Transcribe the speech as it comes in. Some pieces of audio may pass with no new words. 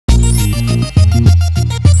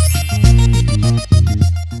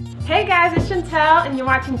Chantel, and you're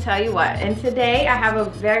watching Tell You What. And today I have a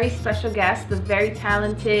very special guest, the very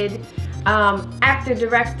talented actor,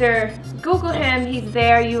 director. Google him, he's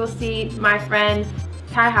there. You will see my friend,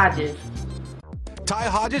 Hodges.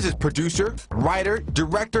 Hodges is producer, writer,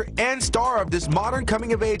 director, and star of this modern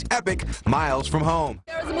coming-of-age epic, Miles from Home.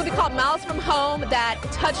 There was a movie called Miles from Home that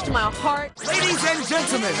touched my heart. Ladies and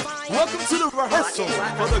gentlemen, welcome to the rehearsal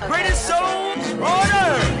for the greatest show on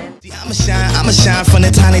earth. I'ma shine from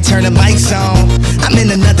the time they turn the mics on. I'm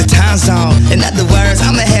in another time zone. In other words,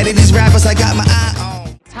 I'm ahead of these rappers. I got my eye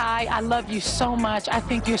on. Ty, I love you so much. I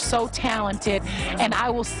think you're so talented, and I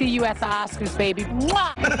will see you at the Oscars, baby.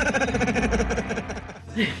 Mwah!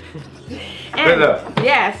 And,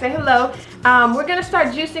 yeah, say hello. We're gonna start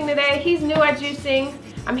juicing today. He's new at juicing.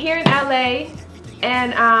 I'm here in LA,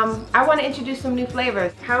 and I want to introduce some new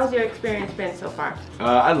flavors. How's your experience been so far?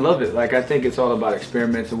 I love it. Like, I think it's all about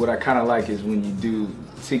experiments, and what I kind of like is when you do,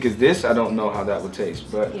 see, because this, I don't know how that would taste,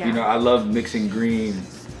 but yeah. You know, I love mixing green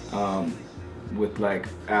with like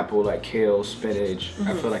apple, like kale, spinach.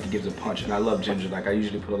 I feel like it gives a punch, and I love ginger. Like, I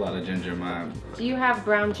usually put a lot of ginger in mine. Do you have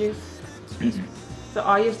brown juice? So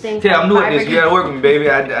all your things. Yeah, I'm new at this. You gotta work with me, baby.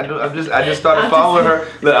 I just started following her.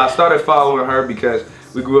 Look, I started following her because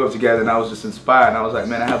we grew up together, and I was just inspired. And I was like,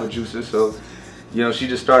 man, I have a juicer, so you know, she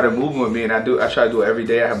just started moving with me, and I try to do it every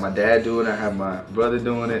day. I have my dad doing it, I have my brother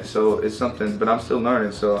doing it, so it's something. But I'm still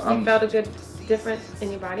learning. So you felt a good difference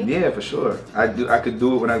in your body? Yeah, for sure. I could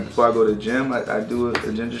do it before I go to the gym. I do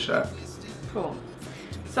a ginger shot. Cool.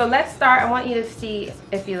 So let's start. I want you to see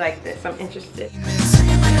if you like this. I'm interested.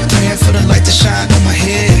 Praying for the light to shine on my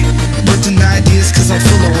head. Birthing ideas cause I'm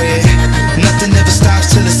full of it. Nothing ever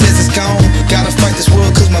stops till it says it's gone. Gotta fight this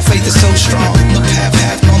world cause my faith is so strong. The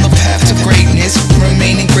path on the path to greatness.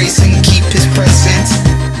 Remain in grace and keep his presence.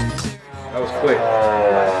 That was quick.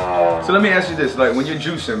 So let me ask you this, like when you're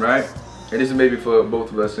juicing, right? And this is maybe for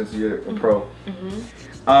both of us since you're a pro.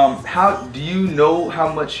 How do you know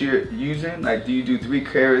how much you're using? Like, do you do 3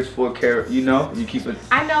 carats, 4 carats? You know, you keep it.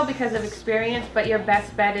 I know because of experience, but your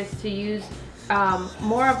best bet is to use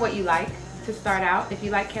more of what you like to start out. If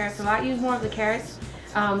you like carrots a lot, use more of the carrots.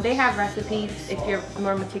 They have recipes if you're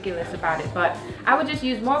more meticulous about it, but I would just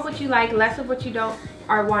use more of what you like, less of what you don't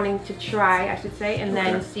are wanting to try, I should say, and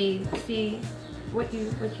then see what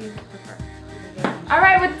you prefer. All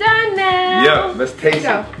right, we're done now. Yeah, let's taste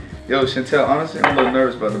it. Yo, Chantel, honestly, I'm a little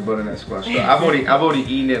nervous about the butternut squash. So I've already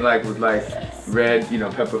eaten it like with like red, you know,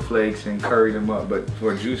 pepper flakes and curried them up, but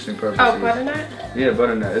for juicing purposes. Oh, butternut? Yeah,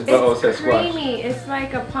 butternut. It's squash. Creamy. It's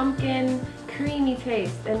like a pumpkin creamy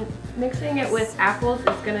taste, and mixing it with apples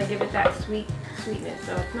is gonna give it that sweetness.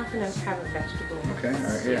 So it's not gonna have a vegetable. Okay, all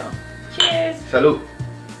right, yeah. Cheers. Salud.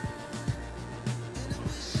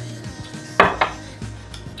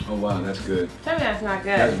 Oh wow, that's good. Tell me that's not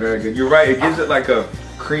good. That's very good. You're right. It gives it like a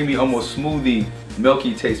creamy, almost smoothie,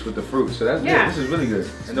 milky taste with the fruit. So that's good. This is really good.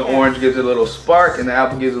 And the orange gives it a little spark, and the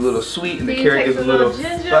apple gives it a little sweet, and the carrot gives it a little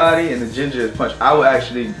body, and the ginger is punch. I would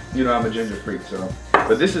actually, you know, I'm a ginger freak, so.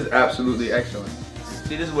 But this is absolutely excellent.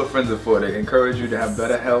 See, this is what friends are for. They encourage you to have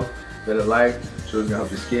better health, better life. So it's gonna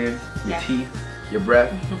help your skin, your teeth, your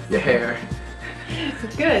breath, your hair.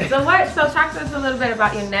 Good. So talk to us a little bit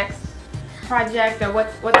about your next project, or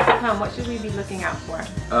what's to come. What should we be looking out for?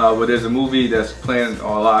 Well, there's a movie that's playing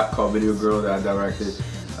a lot called Video Girl that I directed.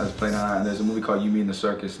 I was playing on, and there's a movie called You Me in the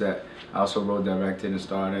Circus that I also wrote, directed, and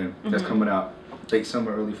starred in. That's coming out late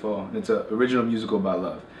summer, early fall. It's an original musical about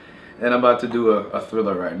love. And I'm about to do a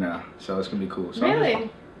thriller right now, so it's gonna be cool. So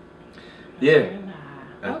really? Yeah.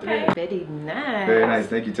 Okay. Very nice. Very nice.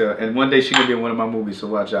 Thank you, Tell. And one day she's gonna be in one of my movies, so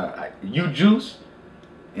watch out. You juice,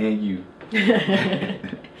 and you.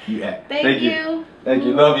 You act. Thank you. Thank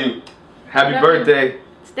you. Love you. Happy birthday.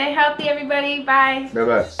 Stay healthy, everybody. Bye. Bye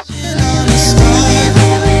bye.